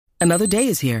Another day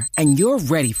is here, and you're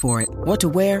ready for it. What to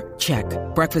wear? Check.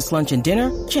 Breakfast, lunch, and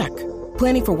dinner? Check.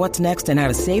 Planning for what's next and how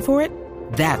to save for it?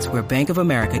 That's where Bank of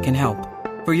America can help.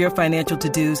 For your financial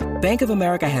to-dos, Bank of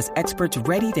America has experts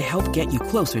ready to help get you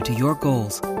closer to your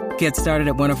goals. Get started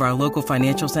at one of our local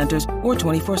financial centers or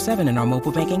 24/7 in our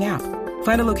mobile banking app.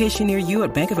 Find a location near you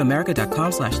at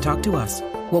bankofamerica.com/talktous.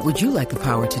 What would you like the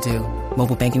power to do?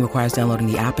 Mobile banking requires downloading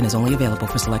the app and is only available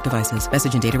for select devices.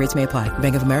 Message and data rates may apply.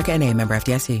 Bank of America N.A., member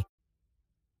FDIC.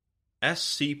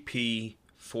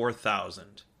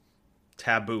 SCP-4000.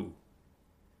 Taboo.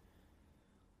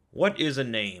 What is a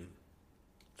name?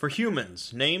 For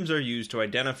humans, names are used to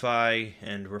identify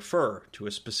and refer to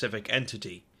a specific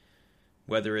entity,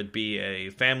 whether it be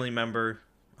a family member,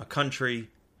 a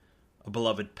country, a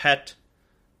beloved pet,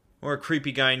 or a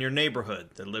creepy guy in your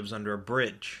neighborhood that lives under a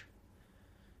bridge.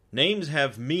 Names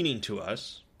have meaning to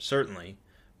us, certainly,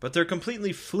 but they're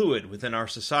completely fluid within our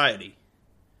society.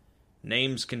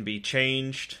 Names can be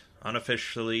changed,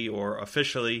 unofficially or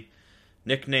officially,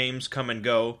 nicknames come and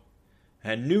go,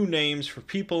 and new names for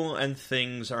people and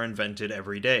things are invented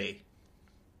every day.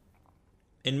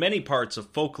 In many parts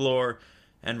of folklore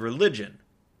and religion,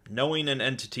 knowing an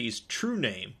entity's true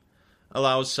name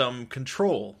allows some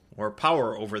control or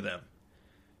power over them,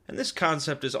 and this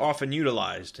concept is often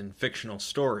utilized in fictional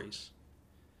stories.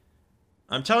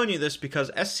 I'm telling you this because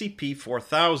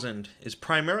SCP-4000 is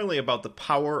primarily about the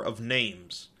power of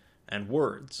names and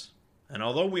words, and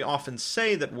although we often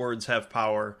say that words have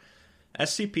power,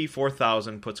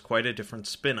 SCP-4000 puts quite a different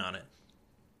spin on it.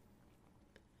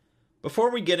 Before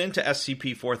we get into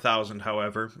SCP-4000,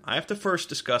 however, I have to first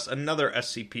discuss another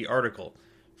SCP article,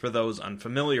 for those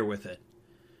unfamiliar with it,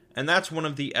 and that's one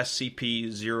of the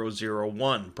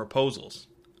SCP-001 proposals,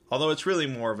 although it's really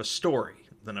more of a story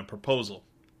than a proposal.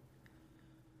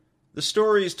 The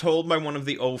story is told by one of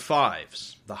the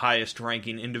O5s, the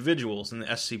highest-ranking individuals in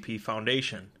the SCP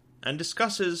Foundation, and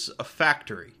discusses a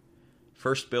factory,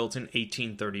 first built in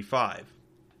 1835.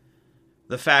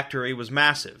 The factory was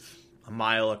massive, a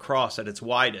mile across at its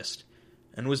widest,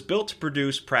 and was built to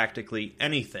produce practically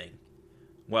anything,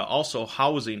 while also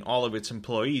housing all of its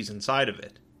employees inside of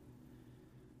it.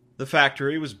 The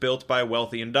factory was built by a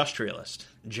wealthy industrialist,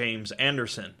 James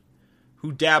Anderson,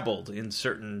 who dabbled in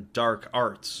certain dark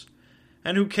arts,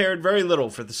 and who cared very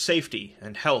little for the safety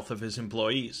and health of his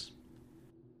employees.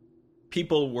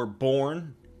 People were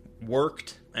born,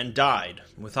 worked, and died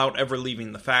without ever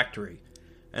leaving the factory,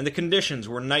 and the conditions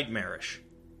were nightmarish,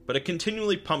 but it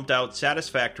continually pumped out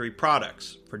satisfactory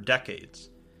products for decades.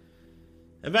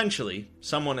 Eventually,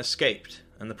 someone escaped,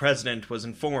 and the president was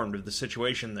informed of the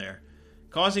situation there,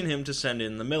 causing him to send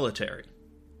in the military.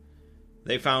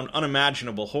 They found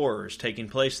unimaginable horrors taking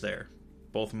place there,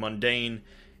 both mundane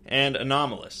and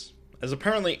anomalous, as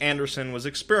apparently Anderson was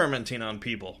experimenting on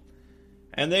people,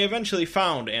 and they eventually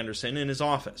found Anderson in his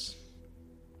office.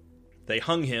 They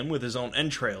hung him with his own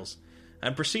entrails,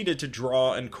 and proceeded to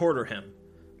draw and quarter him,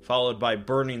 followed by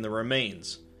burning the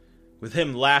remains, with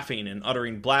him laughing and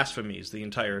uttering blasphemies the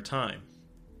entire time.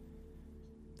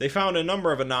 They found a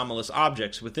number of anomalous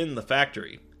objects within the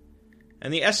factory,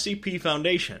 and the SCP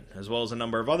Foundation, as well as a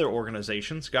number of other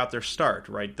organizations, got their start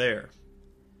right there.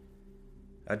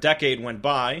 A decade went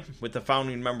by, with the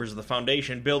founding members of the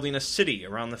Foundation building a city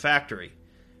around the factory,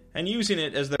 and using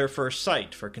it as their first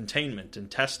site for containment and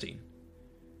testing.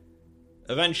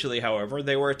 Eventually, however,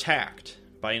 they were attacked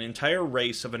by an entire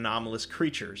race of anomalous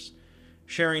creatures,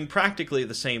 sharing practically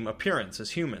the same appearance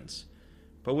as humans,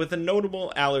 but with a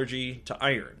notable allergy to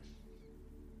iron.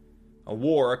 A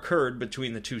war occurred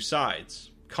between the two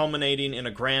sides, culminating in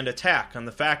a grand attack on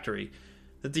the factory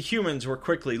that the humans were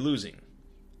quickly losing.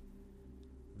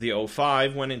 The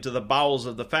O5 went into the bowels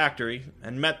of the factory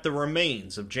and met the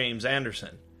remains of James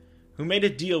Anderson, who made a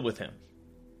deal with him.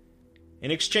 In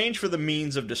exchange for the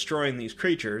means of destroying these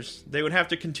creatures, they would have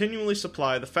to continually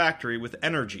supply the factory with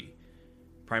energy,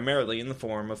 primarily in the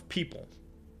form of people.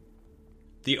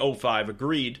 The O5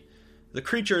 agreed, the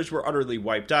creatures were utterly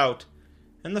wiped out,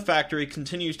 and the factory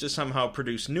continues to somehow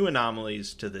produce new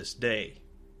anomalies to this day.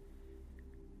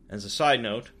 As a side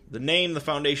note, the name the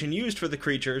Foundation used for the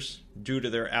creatures, due to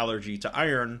their allergy to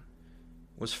iron,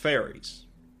 was fairies.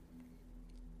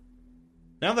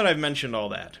 Now that I've mentioned all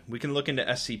that, we can look into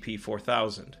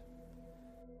SCP-4000.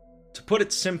 To put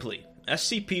it simply,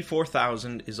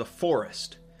 SCP-4000 is a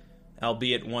forest,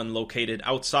 albeit one located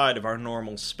outside of our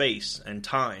normal space and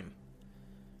time.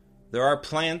 There are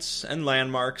plants and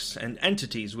landmarks and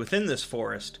entities within this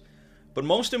forest, but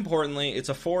most importantly, it's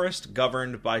a forest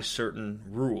governed by certain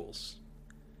rules.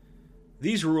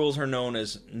 These rules are known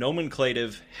as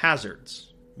nomenclative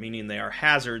hazards, meaning they are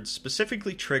hazards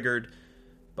specifically triggered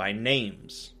by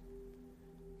names.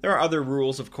 There are other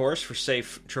rules, of course, for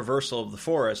safe traversal of the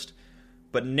forest,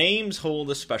 but names hold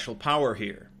a special power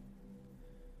here.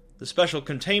 The special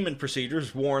containment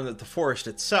procedures warn that the forest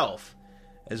itself,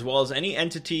 as well as any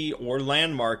entity or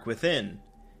landmark within,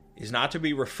 is not to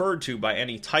be referred to by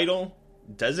any title,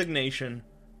 designation,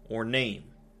 or name.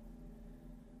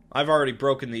 I've already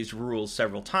broken these rules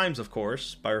several times, of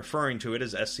course, by referring to it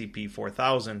as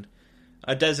SCP-4000,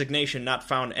 a designation not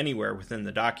found anywhere within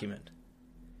the document.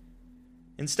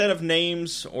 Instead of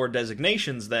names or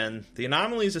designations, then, the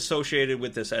anomalies associated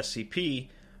with this SCP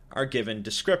are given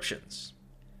descriptions,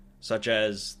 such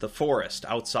as the forest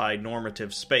outside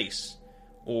normative space,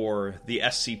 or the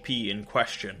SCP in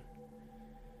question.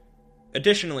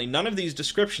 Additionally, none of these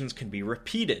descriptions can be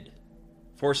repeated,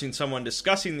 forcing someone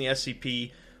discussing the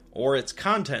SCP or its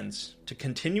contents to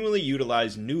continually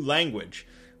utilize new language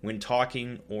when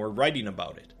talking or writing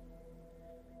about it.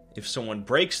 If someone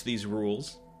breaks these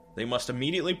rules, they must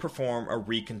immediately perform a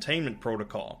recontainment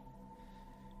protocol.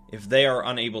 If they are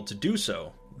unable to do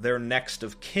so, their next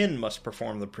of kin must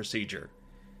perform the procedure,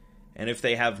 and if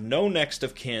they have no next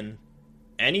of kin,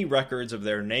 any records of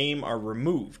their name are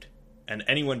removed, and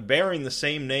anyone bearing the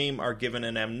same name are given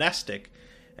an amnestic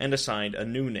and assigned a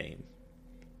new name.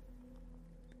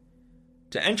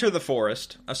 To enter the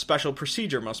forest, a special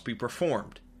procedure must be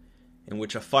performed, in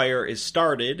which a fire is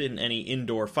started in any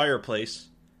indoor fireplace,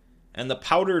 and the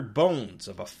powdered bones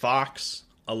of a fox,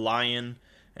 a lion,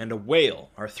 and a whale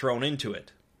are thrown into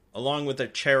it, along with a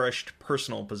cherished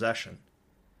personal possession.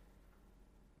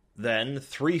 Then,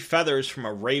 3 feathers from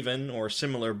a raven or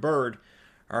similar bird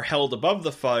are held above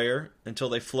the fire until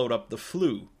they float up the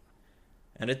flue,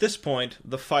 and at this point,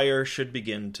 the fire should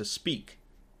begin to speak.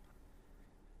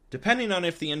 Depending on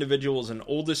if the individual is an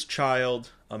oldest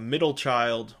child, a middle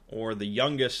child, or the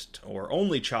youngest or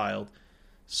only child,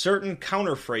 certain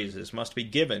counterphrases must be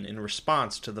given in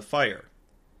response to the fire.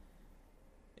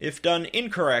 If done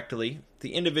incorrectly,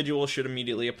 the individual should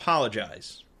immediately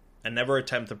apologize, and never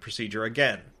attempt the procedure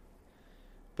again.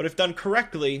 But if done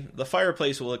correctly, the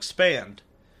fireplace will expand,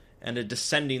 and a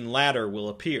descending ladder will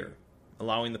appear,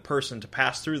 allowing the person to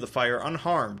pass through the fire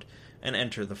unharmed and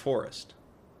enter the forest.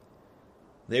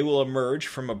 They will emerge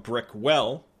from a brick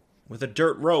well, with a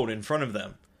dirt road in front of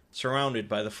them, surrounded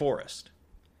by the forest.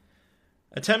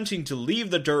 Attempting to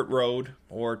leave the dirt road,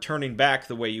 or turning back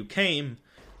the way you came,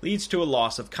 leads to a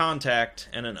loss of contact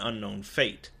and an unknown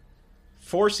fate,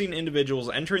 forcing individuals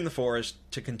entering the forest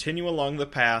to continue along the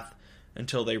path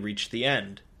until they reach the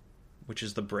end, which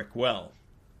is the brick well.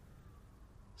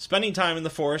 Spending time in the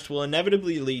forest will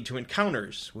inevitably lead to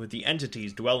encounters with the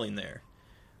entities dwelling there,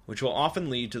 which will often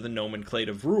lead to the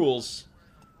nomenclative rules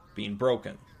being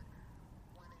broken.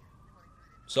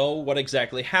 So, what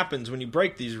exactly happens when you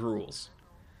break these rules?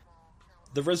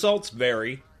 The results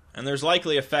vary, and there's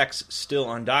likely effects still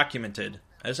undocumented,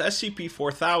 as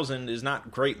SCP-4000 is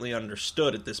not greatly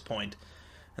understood at this point,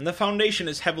 and the Foundation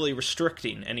is heavily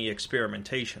restricting any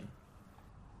experimentation.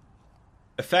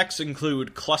 Effects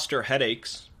include cluster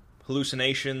headaches,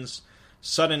 hallucinations,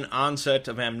 sudden onset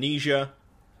of amnesia,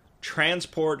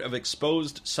 transport of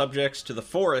exposed subjects to the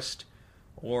forest,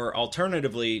 or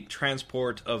alternatively,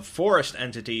 transport of forest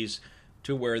entities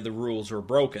to where the rules were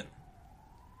broken.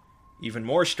 Even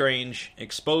more strange,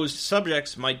 exposed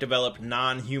subjects might develop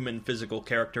non-human physical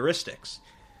characteristics,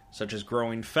 such as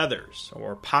growing feathers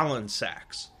or pollen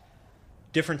sacs.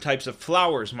 Different types of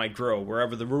flowers might grow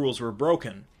wherever the rules were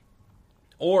broken,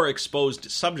 or exposed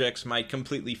subjects might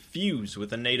completely fuse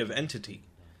with a native entity.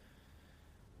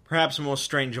 Perhaps most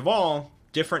strange of all,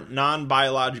 different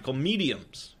non-biological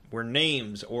mediums, where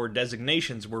names or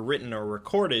designations were written or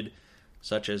recorded,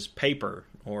 such as paper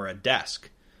or a desk,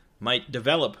 might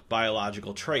develop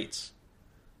biological traits,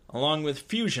 along with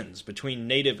fusions between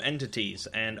native entities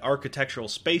and architectural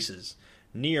spaces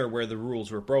near where the rules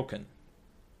were broken.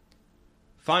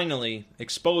 Finally,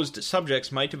 exposed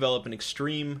subjects might develop an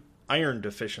extreme iron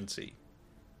deficiency,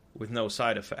 with no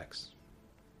side effects.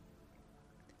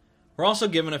 We're also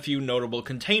given a few notable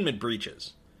containment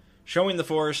breaches, showing the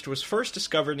forest was first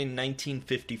discovered in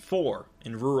 1954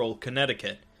 in rural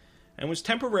Connecticut, and was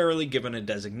temporarily given a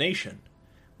designation,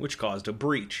 which caused a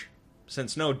breach,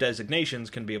 since no designations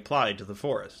can be applied to the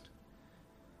forest.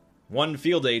 One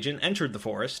field agent entered the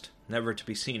forest, never to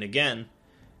be seen again,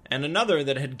 and another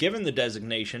that had given the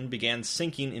designation began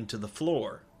sinking into the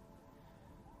floor.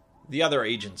 The other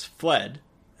agents fled,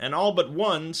 and all but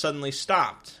one suddenly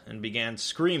stopped and began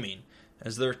screaming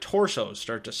as their torsos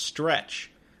start to stretch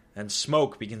and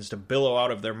smoke begins to billow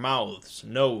out of their mouths,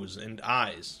 nose, and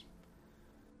eyes.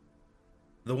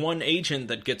 The one agent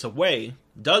that gets away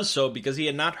does so because he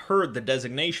had not heard the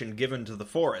designation given to the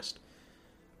forest,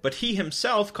 but he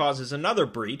himself causes another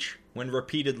breach when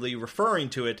repeatedly referring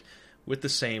to it with the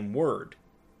same word.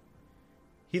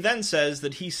 He then says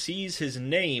that he sees his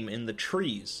name in the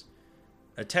trees,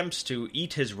 attempts to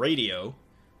eat his radio,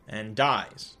 and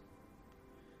dies.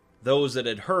 Those that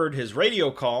had heard his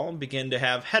radio call begin to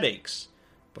have headaches,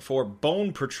 before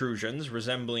bone protrusions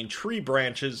resembling tree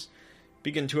branches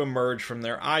begin to emerge from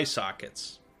their eye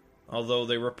sockets, although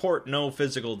they report no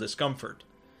physical discomfort.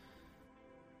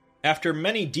 After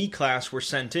many D-Class were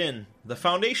sent in, the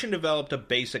Foundation developed a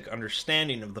basic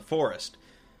understanding of the forest,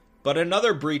 but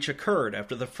another breach occurred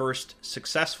after the first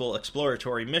successful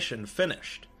exploratory mission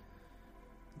finished.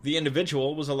 The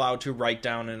individual was allowed to write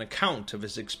down an account of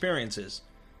his experiences,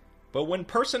 but when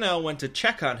personnel went to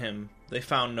check on him, they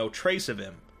found no trace of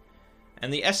him,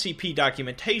 and the SCP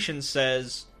documentation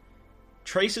says,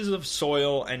 traces of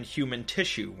soil and human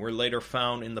tissue were later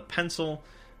found in the pencil,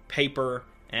 paper,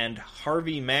 and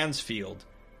Harvey Mansfield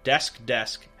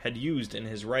desk had used in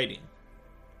his writing.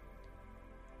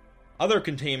 Other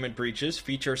containment breaches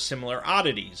feature similar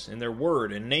oddities in their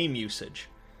word and name usage,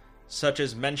 such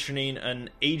as mentioning an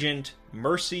agent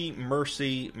Mercy,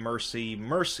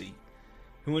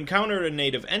 who encountered a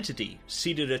native entity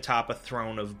seated atop a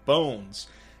throne of bones,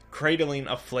 cradling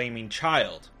a flaming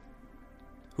child,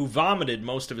 who vomited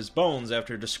most of his bones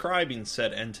after describing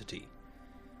said entity.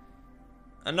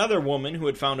 Another woman who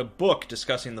had found a book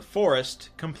discussing the forest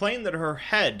complained that her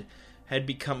head had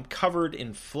become covered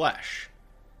in flesh,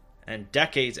 and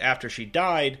decades after she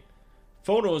died,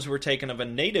 photos were taken of a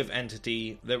native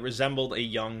entity that resembled a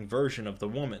young version of the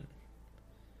woman.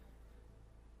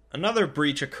 Another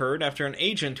breach occurred after an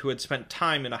agent who had spent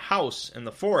time in a house in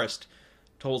the forest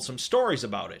told some stories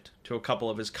about it to a couple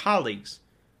of his colleagues,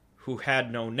 who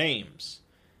had no names,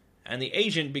 and the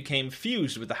agent became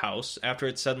fused with the house after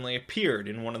it suddenly appeared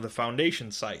in one of the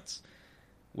Foundation sites,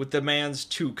 with the man's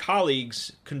two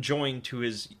colleagues conjoined to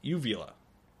his uvula.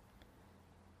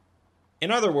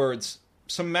 In other words,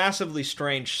 some massively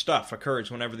strange stuff occurs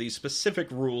whenever these specific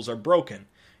rules are broken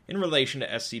in relation to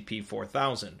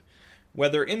SCP-4000,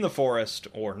 whether in the forest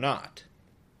or not.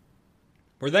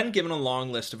 We're then given a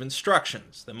long list of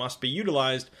instructions that must be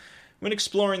utilized when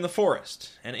exploring the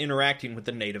forest and interacting with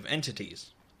the native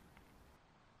entities.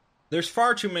 There's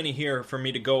far too many here for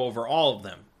me to go over all of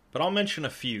them, but I'll mention a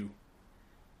few.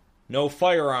 No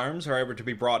firearms are ever to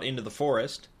be brought into the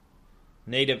forest.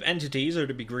 Native entities are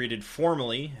to be greeted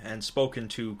formally and spoken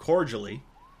to cordially.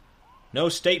 No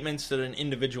statements that an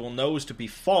individual knows to be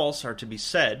false are to be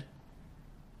said.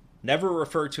 Never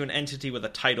refer to an entity with a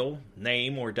title,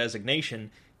 name, or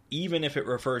designation, even if it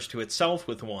refers to itself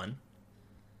with one.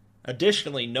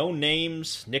 Additionally, no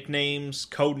names, nicknames,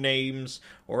 code names,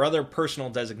 or other personal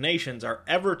designations are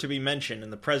ever to be mentioned in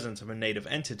the presence of a native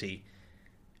entity.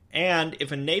 And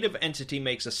if a native entity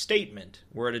makes a statement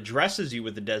where it addresses you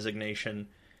with the designation,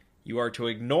 you are to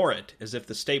ignore it as if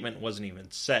the statement wasn't even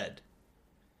said.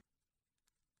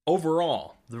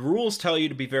 Overall, the rules tell you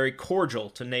to be very cordial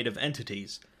to native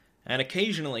entities, and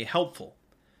occasionally helpful,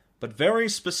 but very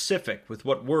specific with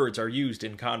what words are used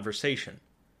in conversation.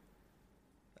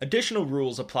 Additional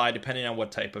rules apply depending on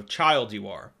what type of child you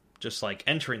are, just like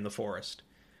entering the forest,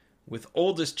 with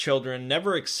oldest children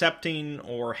never accepting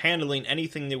or handling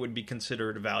anything that would be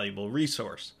considered a valuable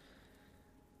resource.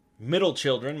 Middle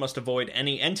children must avoid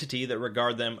any entity that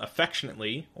regard them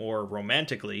affectionately or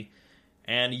romantically,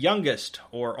 and youngest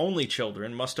or only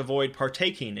children must avoid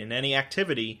partaking in any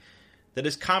activity that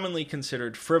is commonly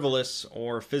considered frivolous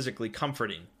or physically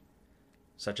comforting,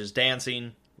 such as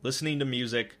dancing, listening to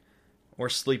music, or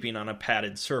sleeping on a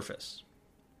padded surface.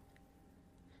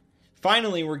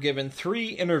 Finally, we're given 3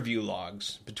 interview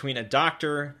logs between a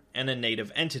doctor and a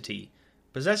native entity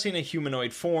possessing a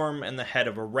humanoid form and the head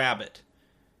of a rabbit,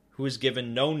 who is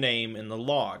given no name in the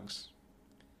logs.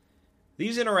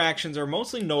 These interactions are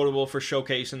mostly notable for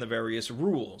showcasing the various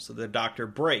rules that the doctor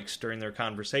breaks during their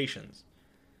conversations.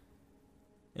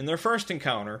 In their first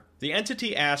encounter, the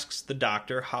entity asks the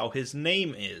doctor how his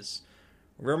name is,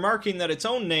 remarking that its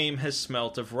own name has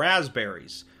smelt of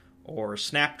raspberries, or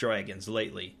snapdragons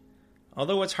lately,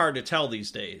 although it's hard to tell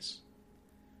these days.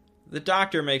 The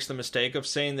doctor makes the mistake of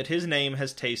saying that his name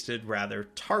has tasted rather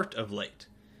tart of late,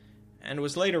 and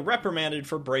was later reprimanded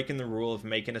for breaking the rule of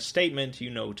making a statement you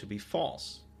know to be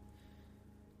false.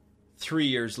 3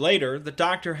 years later, the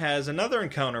doctor has another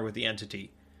encounter with the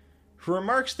entity, who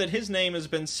remarks that his name has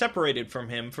been separated from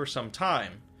him for some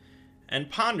time,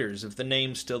 and ponders if the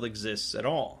name still exists at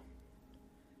all.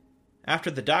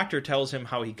 After the doctor tells him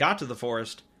how he got to the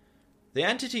forest, The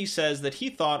entity says that he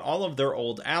thought all of their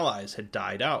old allies had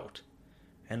died out,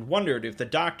 and wondered if the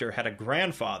Doctor had a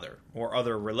grandfather or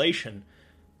other relation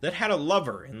that had a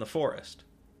lover in the forest.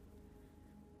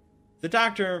 The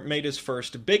Doctor made his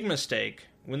first big mistake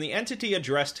when the entity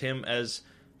addressed him as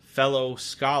fellow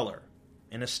scholar,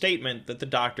 in a statement that the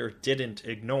Doctor didn't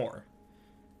ignore.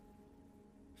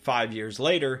 5 years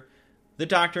later, the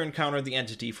Doctor encountered the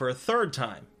entity for a third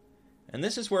time, and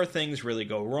this is where things really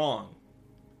go wrong.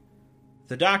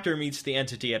 The Doctor meets the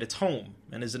entity at its home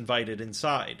and is invited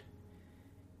inside.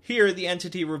 Here, the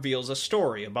entity reveals a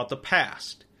story about the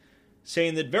past,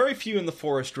 saying that very few in the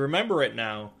forest remember it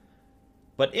now,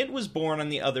 but it was born on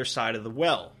the other side of the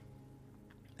well,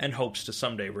 and hopes to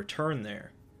someday return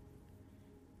there.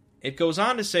 It goes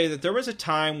on to say that there was a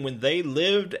time when they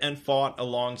lived and fought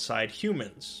alongside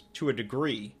humans, to a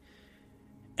degree,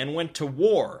 and went to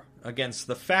war against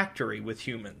the factory with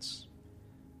humans.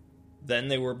 Then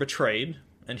they were betrayed,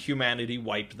 and humanity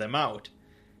wiped them out,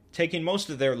 taking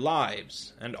most of their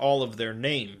lives and all of their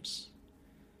names.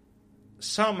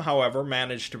 Some, however,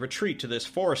 managed to retreat to this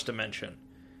forest dimension,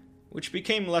 which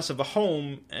became less of a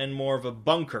home and more of a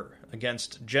bunker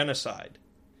against genocide.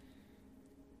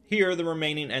 Here the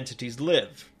remaining entities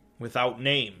live, without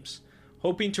names,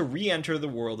 hoping to re-enter the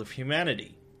world of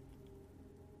humanity.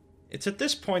 It's at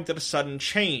this point that a sudden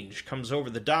change comes over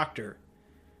the Doctor,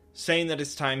 saying that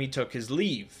it's time he took his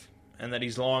leave, and that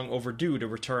he's long overdue to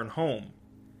return home.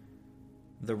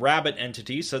 The rabbit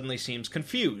entity suddenly seems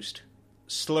confused,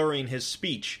 slurring his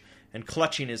speech and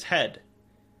clutching his head,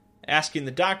 asking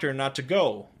the Doctor not to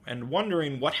go, and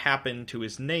wondering what happened to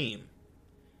his name.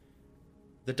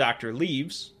 The Doctor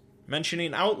leaves,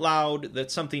 mentioning out loud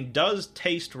that something does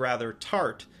taste rather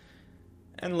tart,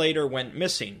 and later went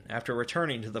missing after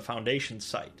returning to the Foundation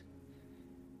site.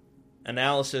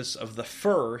 Analysis of the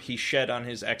fur he shed on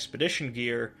his expedition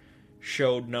gear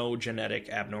showed no genetic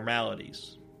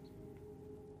abnormalities.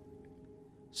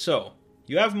 So,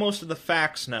 you have most of the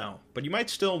facts now, but you might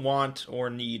still want or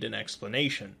need an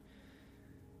explanation.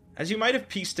 As you might have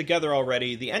pieced together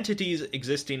already, the entities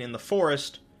existing in the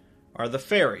forest are the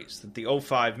fairies that the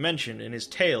O5 mentioned in his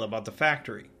tale about the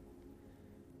factory.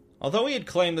 Although he had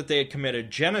claimed that they had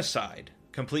committed genocide,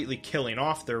 completely killing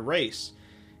off their race,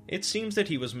 it seems that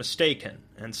he was mistaken,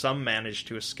 and some managed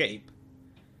to escape.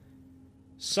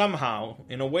 Somehow,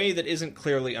 in a way that isn't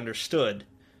clearly understood,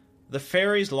 the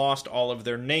fairies lost all of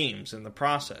their names in the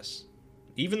process,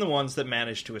 even the ones that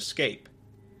managed to escape.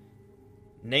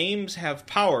 Names have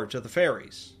power to the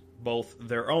fairies, both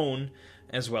their own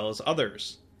as well as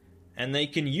others, and they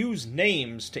can use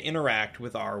names to interact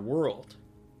with our world.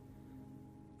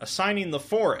 Assigning the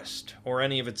forest, or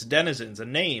any of its denizens, a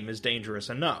name is dangerous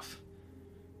enough,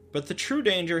 but the true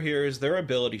danger here is their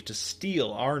ability to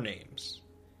steal our names.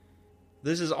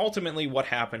 This is ultimately what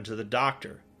happened to the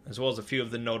Doctor, as well as a few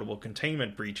of the notable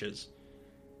containment breaches.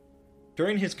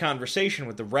 During his conversation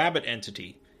with the rabbit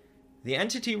entity, the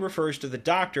entity refers to the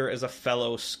Doctor as a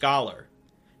fellow scholar,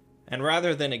 and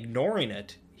rather than ignoring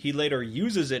it, he later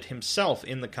uses it himself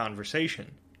in the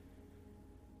conversation.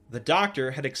 The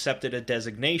Doctor had accepted a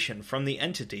designation from the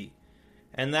entity,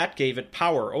 and that gave it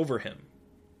power over him.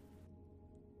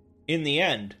 In the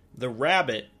end, the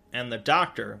rabbit and the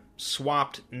Doctor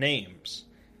swapped names,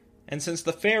 and since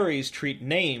the fairies treat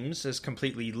names as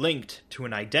completely linked to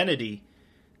an identity,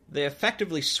 they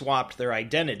effectively swapped their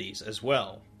identities as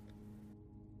well.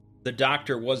 The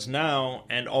Doctor was now,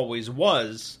 and always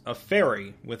was, a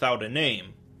fairy without a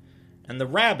name, and the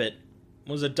rabbit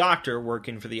was a doctor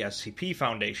working for the SCP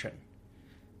Foundation,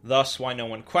 thus why no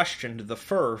one questioned the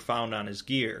fur found on his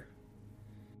gear.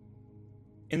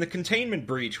 In the containment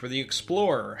breach where the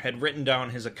Explorer had written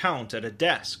down his account at a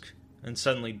desk and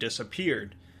suddenly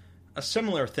disappeared, a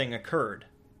similar thing occurred.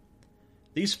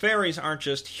 These fairies aren't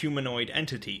just humanoid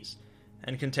entities,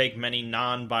 and can take many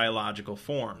non-biological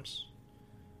forms.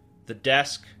 The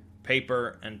desk,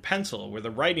 paper, and pencil where the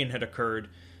writing had occurred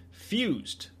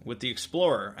fused with the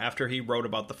Explorer after he wrote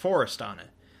about the forest on it,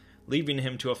 leaving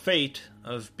him to a fate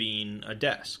of being a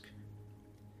desk.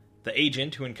 The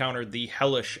agent who encountered the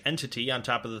hellish entity on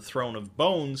top of the throne of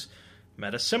bones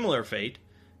met a similar fate,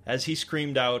 as he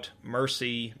screamed out,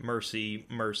 "Mercy, mercy,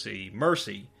 mercy,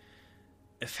 mercy,"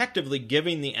 effectively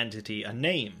giving the entity a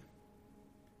name.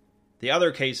 The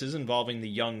other cases involving the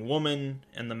young woman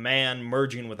and the man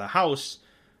merging with a house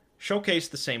showcase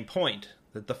the same point,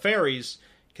 that the fairies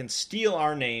can steal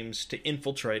our names to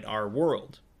infiltrate our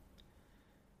world.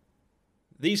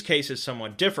 These cases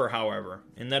somewhat differ, however,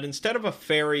 in that instead of a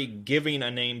fairy giving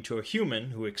a name to a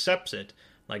human who accepts it,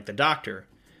 like the Doctor,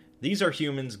 these are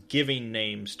humans giving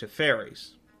names to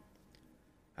fairies.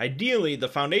 Ideally, the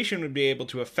Foundation would be able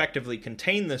to effectively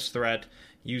contain this threat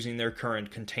using their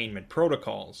current containment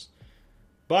protocols.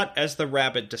 But, as the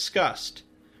Rabbit discussed,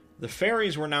 the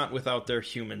fairies were not without their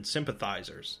human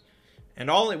sympathizers, and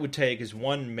all it would take is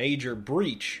one major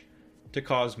breach to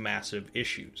cause massive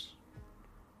issues.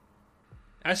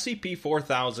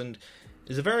 SCP-4000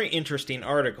 is a very interesting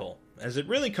article, as it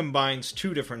really combines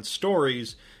two different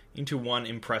stories into one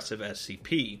impressive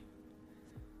SCP.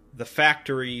 The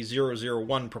Factory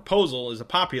 001 proposal is a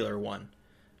popular one,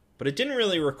 but it didn't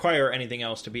really require anything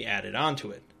else to be added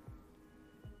onto it.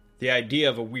 The idea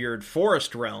of a weird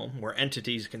forest realm where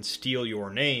entities can steal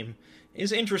your name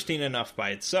is interesting enough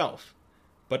by itself,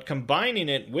 but combining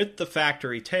it with the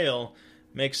Factory tale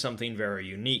makes something very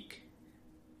unique.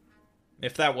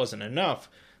 If that wasn't enough,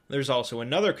 there's also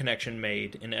another connection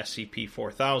made in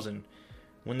SCP-4000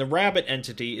 when the Rabbit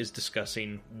entity is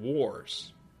discussing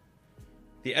wars.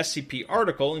 The SCP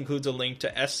article includes a link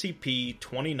to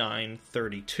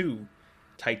SCP-2932,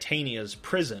 Titania's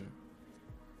Prison,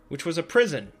 which was a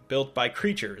prison built by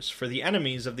creatures for the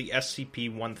enemies of the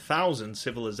SCP-1000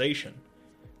 civilization,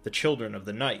 the Children of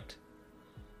the Night.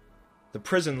 The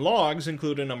prison logs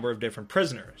include a number of different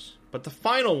prisoners, but the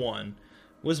final one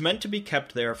was meant to be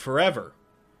kept there forever,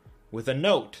 with a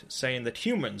note saying that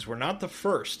humans were not the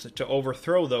first to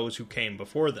overthrow those who came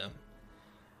before them.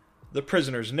 The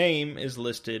prisoner's name is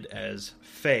listed as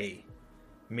Fae,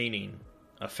 meaning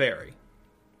a fairy.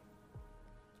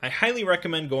 I highly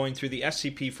recommend going through the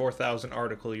SCP-4000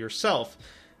 article yourself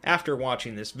after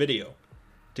watching this video,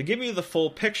 to give you the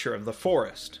full picture of the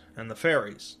forest and the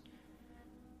fairies.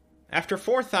 After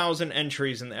 4,000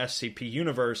 entries in the SCP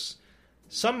universe,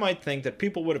 some might think that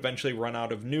people would eventually run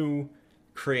out of new,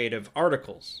 creative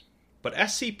articles, but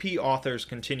SCP authors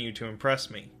continue to impress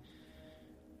me.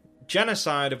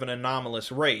 Genocide of an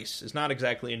anomalous race is not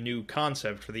exactly a new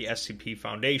concept for the SCP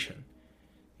Foundation,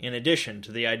 in addition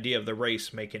to the idea of the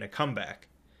race making a comeback,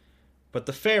 but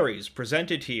the fairies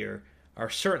presented here are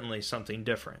certainly something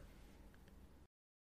different.